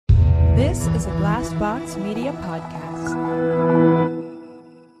This is a Glass Box Media podcast.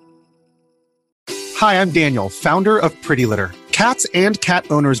 Hi, I'm Daniel, founder of Pretty Litter. Cats and cat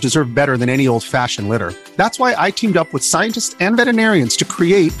owners deserve better than any old-fashioned litter. That's why I teamed up with scientists and veterinarians to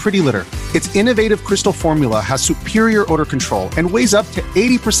create Pretty Litter. Its innovative crystal formula has superior odor control and weighs up to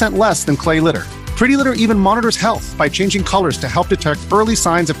 80% less than clay litter. Pretty Litter even monitors health by changing colors to help detect early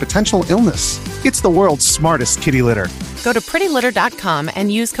signs of potential illness. It's the world's smartest kitty litter. Go to prettylitter.com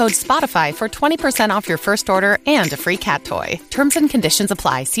and use code SPOTIFY for 20% off your first order and a free cat toy. Terms and conditions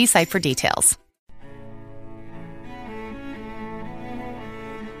apply. See site for details.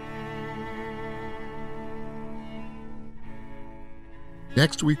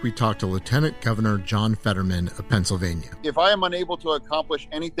 Next week, we talk to Lieutenant Governor John Fetterman of Pennsylvania. If I am unable to accomplish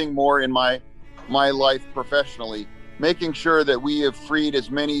anything more in my life professionally, making sure that we have freed as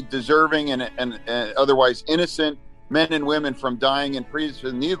many deserving and otherwise innocent men and women from dying in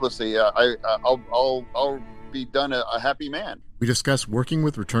prison needlessly, I'll be done a happy man. We discuss working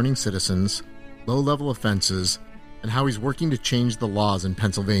with returning citizens, low-level offenses, and how he's working to change the laws in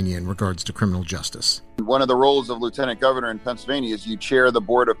Pennsylvania in regards to criminal justice. One of the roles of Lieutenant Governor in Pennsylvania is you chair the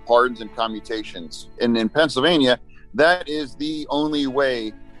Board of Pardons and Commutations. And in Pennsylvania, that is the only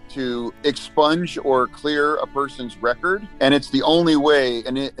way to expunge or clear a person's record. And it's the only way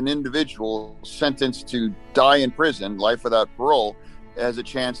an individual sentenced to die in prison, life without parole, has a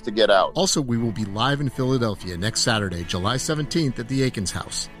chance to get out. Also, we will be live in Philadelphia next Saturday, July 17th at the Akins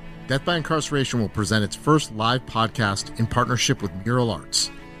House. Death by Incarceration will present its first live podcast in partnership with Mural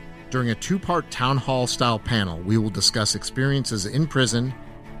Arts. During a two-part town hall-style panel, we will discuss experiences in prison,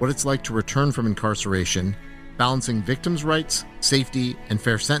 what it's like to return from incarceration, balancing victims' rights, safety, and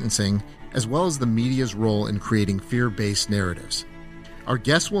fair sentencing, as well as the media's role in creating fear-based narratives. Our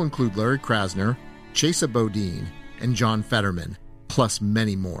guests will include Larry Krasner, Chesa Bodine, and John Fetterman, plus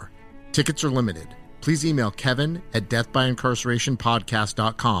many more. Tickets are limited. Please email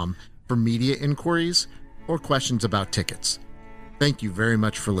kevin@deathbyincarcerationpodcast.com for media inquiries or questions about tickets. Thank you very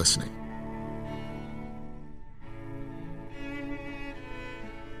much for listening.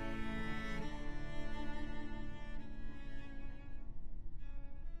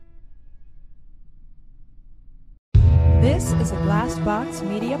 This is a Glass Box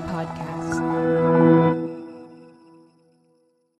Media podcast.